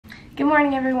Good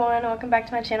morning everyone, welcome back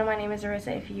to my channel. My name is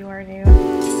Arissa if you are new.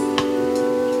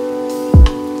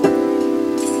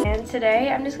 And today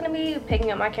I'm just going to be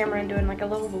picking up my camera and doing like a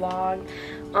little vlog.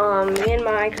 Me and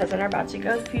my cousin are about to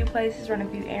go to a few places, run a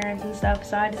few errands and stuff,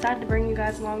 so I decided to bring you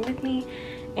guys along with me.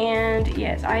 And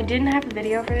yes, I didn't have a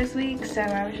video for this week, so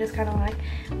I was just kind of like,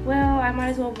 well, I might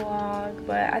as well vlog.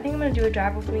 But I think I'm going to do a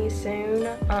drive with me soon,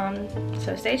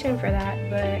 so stay tuned for that.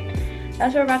 But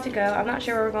that's where we're about to go. I'm not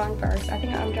sure where we're going first. I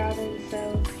think I'm driving,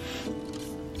 so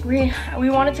we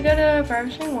wanted to go to Forever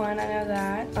 21, I know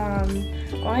that. I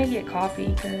want to get coffee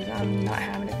because I'm not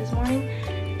having it this morning.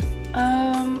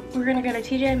 We're gonna go to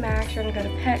TJ Maxx, we're gonna go to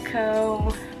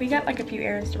Petco. We got like a few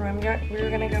errands to run. We were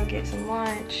gonna go get some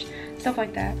lunch, stuff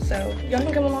like that. So y'all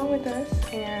can come along with us.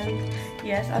 And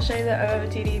yes, I'll show you the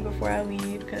OOTD before I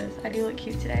leave because I do look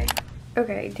cute today.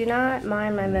 Okay, do not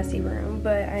mind my messy room,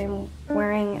 but I'm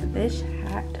wearing this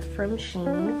hat from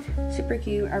Shein. Super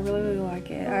cute. I really like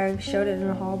it. I've showed it in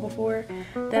the haul before.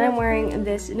 Then I'm wearing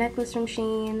this necklace from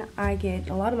Shein. I get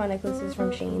a lot of my necklaces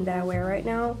from Shein that I wear right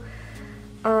now.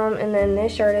 And then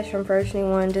this shirt is from Forever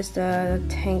 21, just a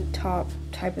tank top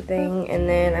type of thing. And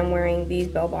then I'm wearing these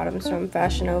bell bottoms from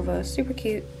Fashion Nova. Super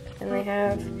cute. And they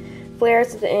have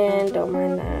flares at the end. Don't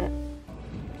mind that.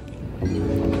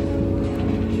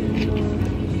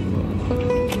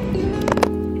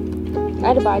 I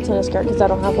had to buy a tennis skirt because I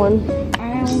don't have one.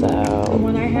 The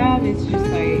one I have is just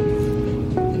like,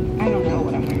 I don't know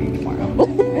what I'm wearing tomorrow.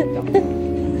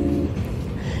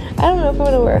 I don't know if I'm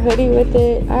going to wear a hoodie with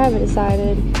it. I haven't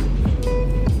decided.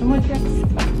 How much is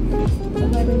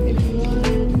 $11.51?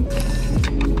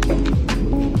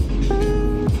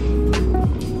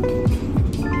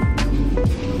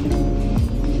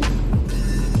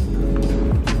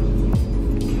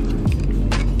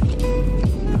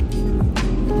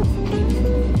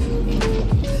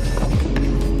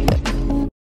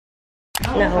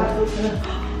 No.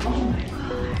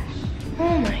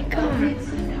 Oh my god.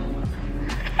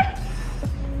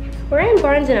 We're in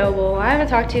Barnes & Noble. I haven't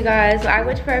talked to you guys. I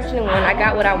went to Forever 21. I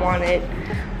got what I wanted.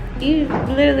 You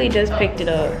literally just picked it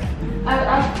up.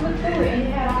 I flipped through it and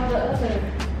it had all the other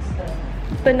stuff.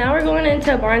 But now we're going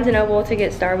into Barnes & Noble to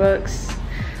get Starbucks.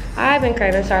 I've been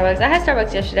craving Starbucks. I had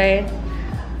Starbucks yesterday.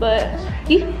 But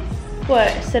you, what,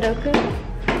 Sudoku?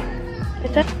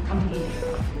 Is that?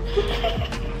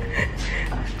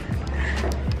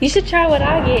 You should try what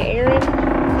I get, Aaron.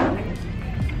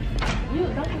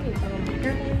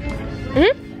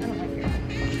 Hmm?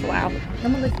 Wow.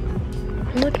 I'm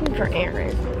looking for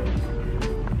Aaron.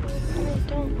 I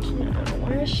don't know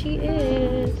where she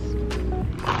is.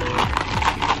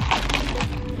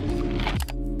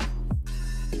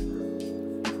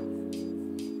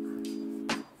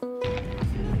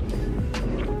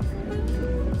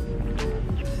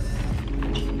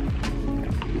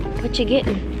 What you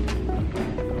getting?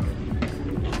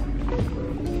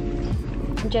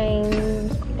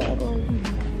 James Baldwin.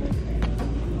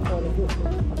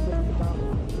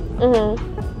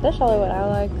 That's probably what I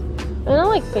like. And I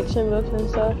like fiction books and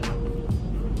stuff.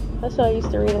 That's what I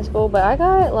used to read in school. But I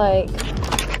got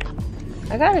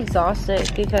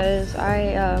exhausted because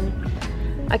I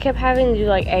kept having to do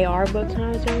like AR books when I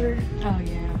was younger. Oh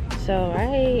yeah. So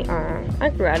I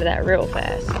grew out of that real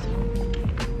fast.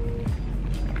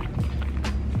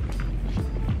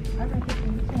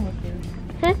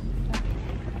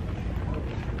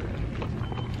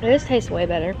 This tastes way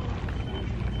better.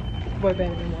 Way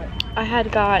better than what?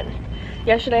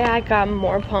 Yesterday I got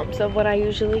more pumps of what I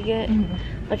usually get.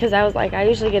 Because I was like, I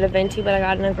usually get a venti, but I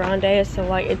got a grande, so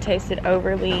like it tasted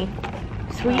overly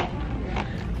sweet.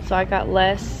 So I got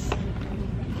less.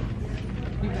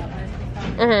 You got less?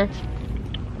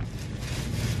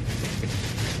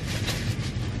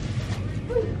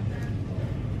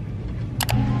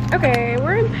 Okay,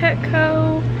 we're in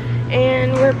Petco.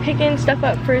 And we're picking stuff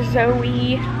up for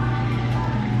Zoe.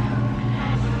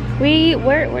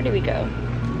 Where did we go?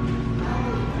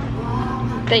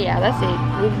 But yeah, that's it.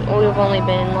 We've only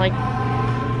been like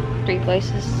 3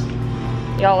 places.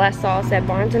 Y'all last saw us at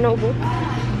Barnes & Noble.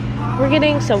 We're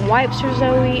getting some wipes for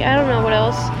Zoe. I don't know what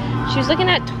else. She was looking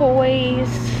at toys.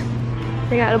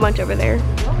 They got a bunch over there.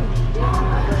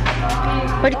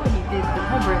 What?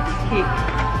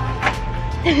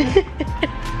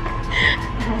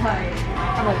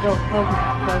 I'm like, go, go.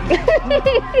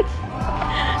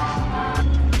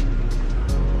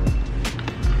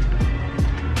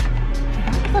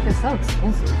 Look, it's so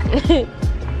expensive.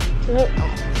 Oh,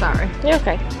 sorry. You're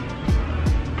okay.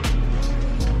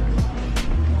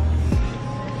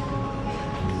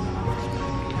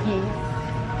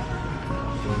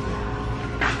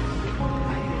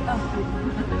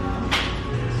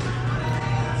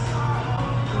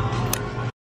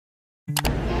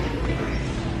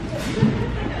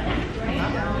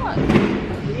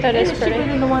 That is It's pretty. cheaper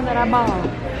than the one that I bought.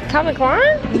 Calvin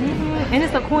Klein? And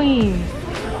it's a queen.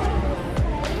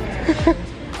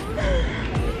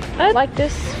 I like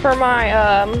this for my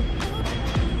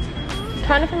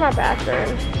kind of for my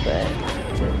bathroom, but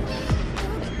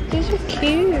these are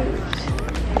cute.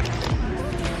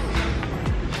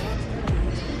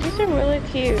 These are really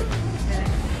cute.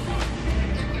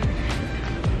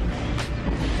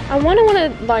 I want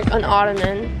like an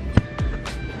ottoman.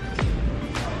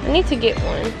 I need to get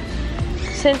one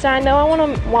since I know I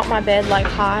want my bed like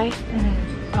high.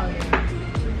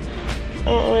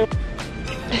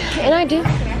 And I do.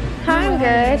 Hi, I'm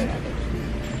good.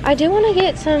 I do want to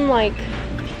get some like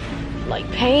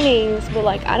paintings, but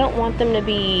like I don't want them to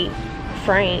be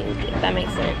framed, if that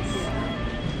makes sense.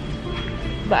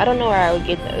 But I don't know where I would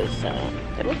get those, so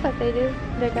it looks like they do.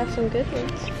 They got some good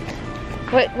ones.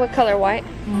 What color? White?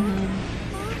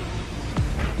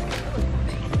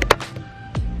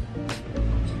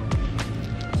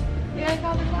 You like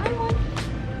all the black one?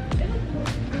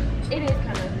 It is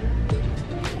kind of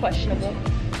questionable.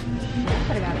 I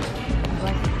could have got it.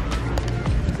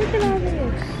 Look at all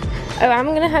these. Oh, I'm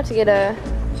gonna have to get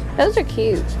those are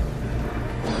cute.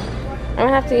 I'm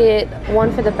gonna have to get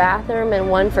one for the bathroom and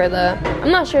one for the,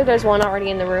 I'm not sure if there's one already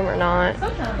in the room or not.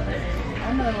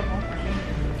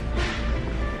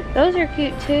 Those are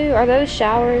cute too. Are those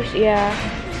showers? Yeah.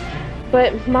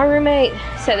 But my roommate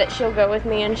said that she'll go with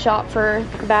me and shop for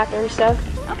bathroom stuff.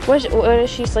 What does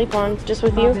she sleep on? Just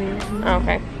with you? Oh,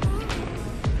 okay.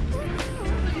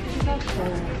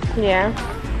 Yeah.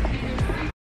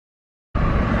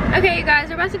 Okay, you guys,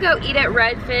 we're about to go eat at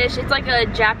Redfish. It's like a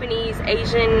Japanese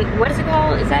Asian, what is it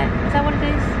called? Is that what it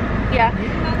is? Yeah.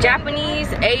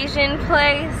 Japanese Asian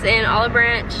place in Olive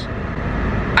Branch.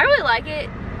 I really like it.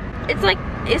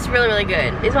 It's really, really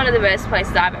good. It's one of the best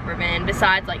places I've ever been,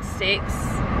 besides like Six.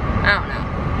 I don't know.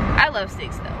 I love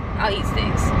Six though. I'll eat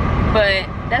Six. But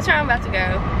that's where I'm about to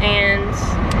go. And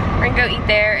we're gonna go eat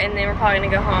there, and then we're probably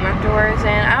gonna go home afterwards.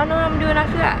 And I don't know what I'm doing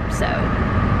after that, so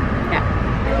yeah.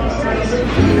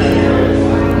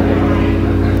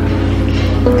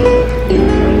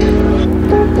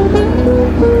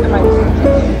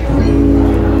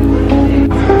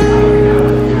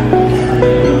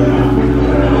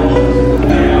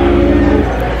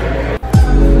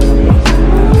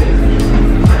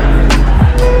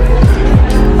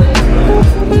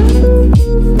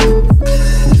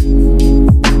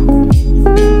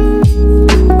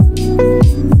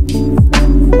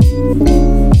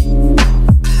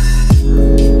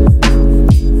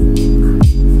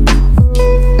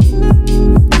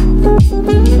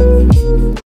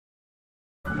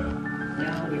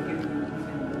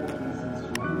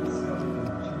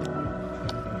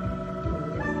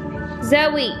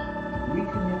 Zoe.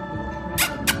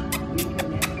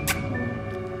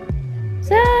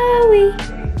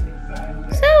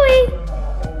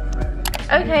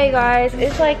 Okay guys,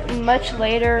 it's like much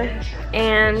later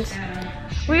and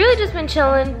we really just been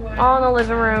chilling all in the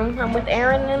living room. I'm with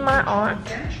Aaron and my aunt.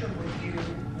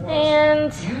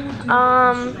 And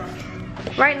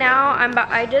right now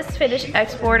I just finished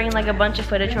exporting like a bunch of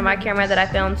footage from my camera that I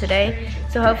filmed today.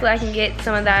 So hopefully I can get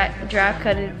some of that draft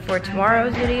cutted for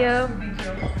tomorrow's video.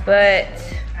 But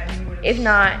if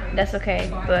not, that's okay.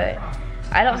 But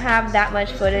I don't have that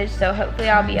much footage, so hopefully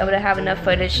I'll be able to have enough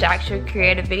footage to actually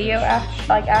create a video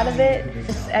out of it.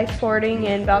 Just exporting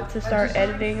and about to start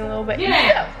editing a little bit.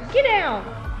 Get down.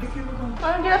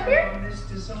 Wanna get up here? This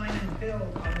design and build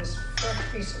on this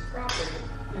fresh piece of property.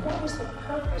 What was the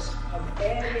purpose of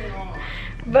adding on?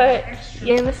 But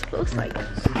yeah, this looks like it.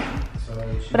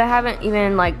 But I haven't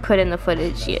even like put in the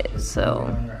footage yet,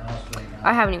 so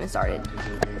I haven't even started.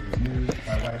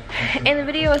 And the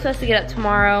video was supposed to get up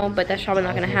tomorrow, but that's probably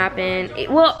not gonna happen.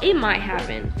 Well, it might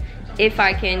happen if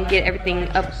I can get everything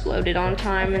uploaded on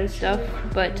time and stuff.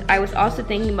 But I was also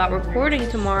thinking about recording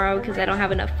tomorrow because I don't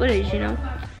have enough footage, you know.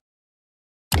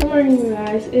 Good morning, you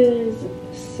guys. It is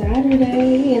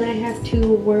Saturday and I have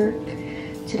to work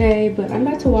today, but I'm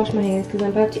about to wash my hands because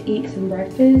I'm about to eat some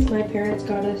breakfast. My parents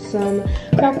got us some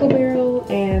Cracker Barrel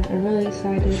and I'm really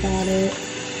excited about it.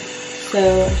 So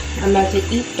I'm about to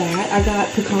eat that. I got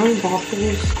pecan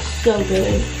waffles, so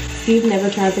good. If you've never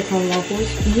tried pecan waffles,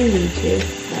 you need to,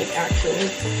 like actually.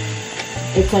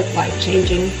 It's like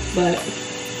life-changing, but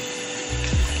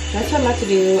that's what I'm about to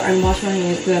do. I'm washing my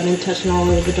hands because I've been touching all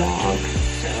over the dog.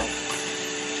 So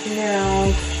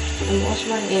now I'm washing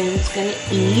my hands, gonna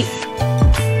eat.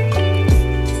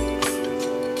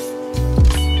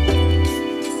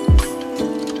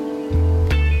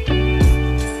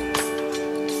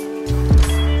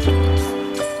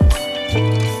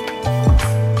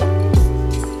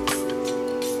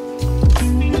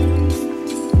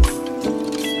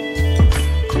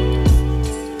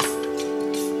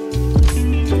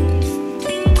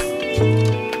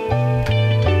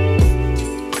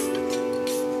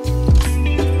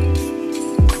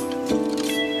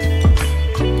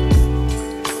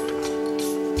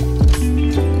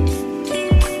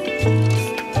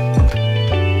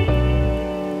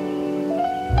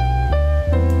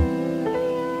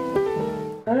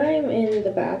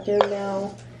 the bathroom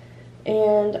now.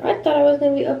 And I thought I was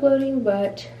going to be uploading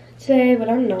today, but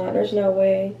I'm not. There's no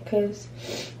way, because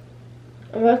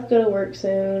I'm about to go to work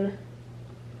soon.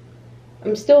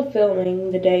 I'm still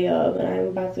filming the day of, and I'm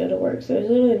about to go to work, so there's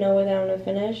literally no way that I'm going to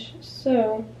finish.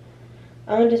 So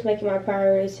I'm just making my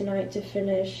priorities tonight to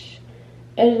finish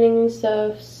editing and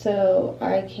stuff so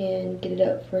I can get it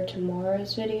up for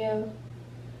tomorrow's video.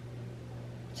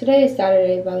 Today is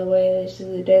Saturday, by the way. This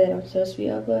is the day that I'm supposed to be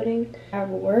uploading. I have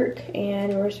work,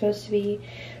 and we're supposed to be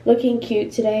looking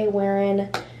cute today wearing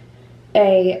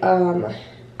a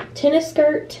tennis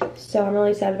skirt, so I'm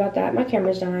really excited about that. My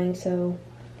camera's dying, so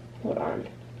hold on.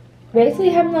 Basically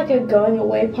having like a going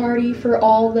away party for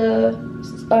all the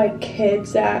like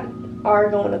kids that are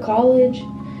going to college.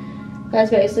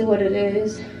 That's basically what it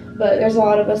is. But there's a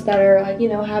lot of us that are like, you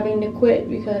know, having to quit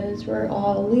because we're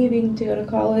all leaving to go to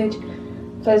college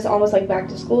because it's almost like back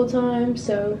to school time.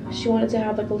 So she wanted to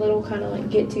have like a little kind of like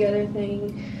get together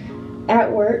thing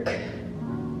at work.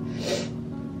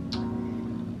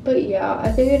 But yeah,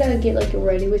 I figured I'd get like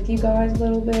ready with you guys a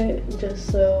little bit just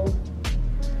so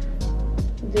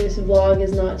this vlog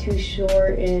is not too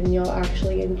short and y'all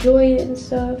actually enjoy it and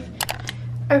stuff.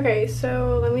 Okay,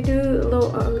 so let me do a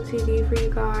little OOTD for you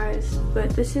guys, but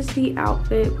this is the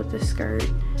outfit with the skirt.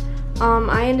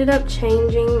 I ended up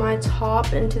changing my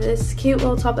top into this cute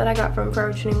little top that I got from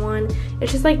Forever 21.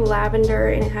 It's just like lavender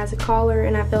and it has a collar,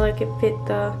 and I feel like it fit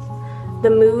the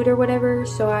mood or whatever,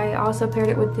 so I also paired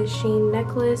it with this Shein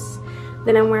necklace.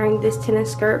 Then I'm wearing this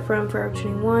tennis skirt from Forever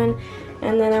 21,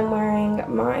 and then I'm wearing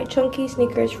my chunky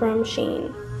sneakers from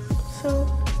Shein. So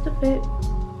that's the fit.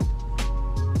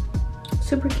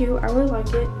 Super cute. I really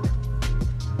like it.